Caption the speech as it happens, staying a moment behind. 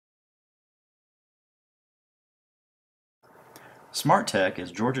SMARTech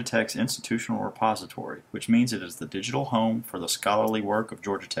is Georgia Tech's institutional repository, which means it is the digital home for the scholarly work of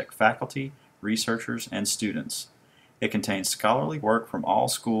Georgia Tech faculty, researchers, and students. It contains scholarly work from all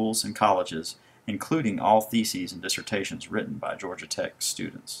schools and colleges, including all theses and dissertations written by Georgia Tech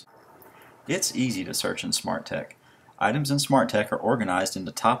students. It's easy to search in SMARTech. Items in SMARTech are organized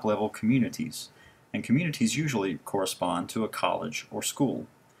into top-level communities, and communities usually correspond to a college or school.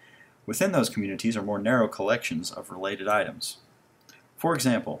 Within those communities are more narrow collections of related items. For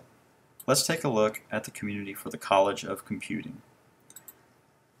example, let's take a look at the community for the College of Computing.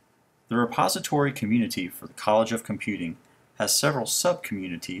 The repository community for the College of Computing has several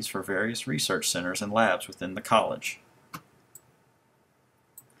sub-communities for various research centers and labs within the college.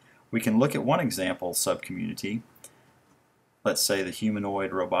 We can look at one example sub-community, let's say the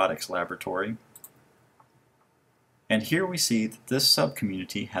Humanoid Robotics Laboratory, and here we see that this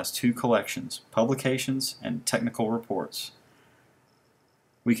sub-community has two collections, publications and technical reports.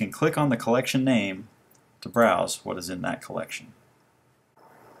 We can click on the collection name to browse what is in that collection.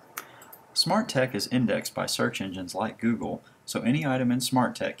 SMARTech is indexed by search engines like Google, so any item in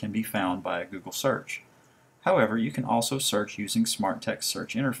SMARTech can be found by a Google search. However, you can also search using SMARTech's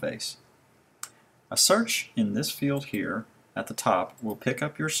search interface. A search in this field here at the top will pick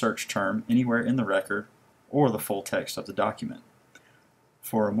up your search term anywhere in the record or the full text of the document.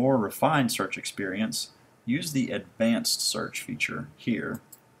 For a more refined search experience, use the Advanced Search feature here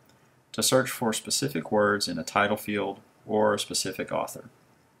to search for specific words in a title field or a specific author.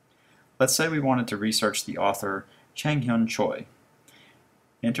 Let's say we wanted to research the author Chang-Hyun Choi.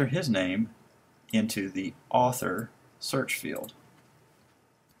 Enter his name into the Author search field.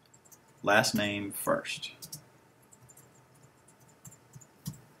 Last name first.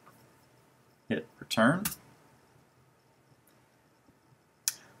 Hit return.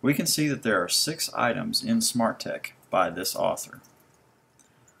 We can see that there are 6 items in SMARTech by this author.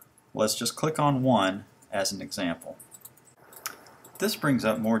 Let's just click on one as an example. This brings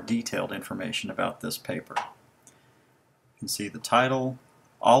up more detailed information about this paper. You can see the title,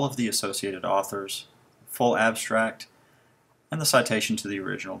 all of the associated authors, full abstract, and the citation to the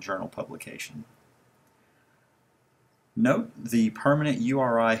original journal publication. Note the permanent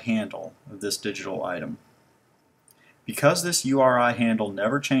URI handle of this digital item. Because this URI handle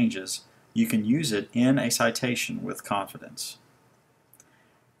never changes, you can use it in a citation with confidence.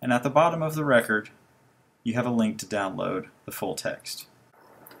 And at the bottom of the record, you have a link to download the full text.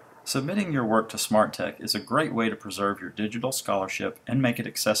 Submitting your work to SMARTech is a great way to preserve your digital scholarship and make it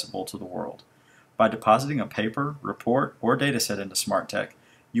accessible to the world. By depositing a paper, report, or dataset into SMARTech,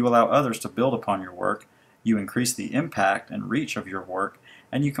 you allow others to build upon your work, you increase the impact and reach of your work,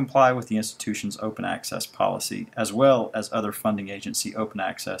 and you comply with the institution's open access policy, as well as other funding agency open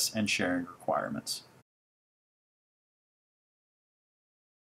access and sharing requirements.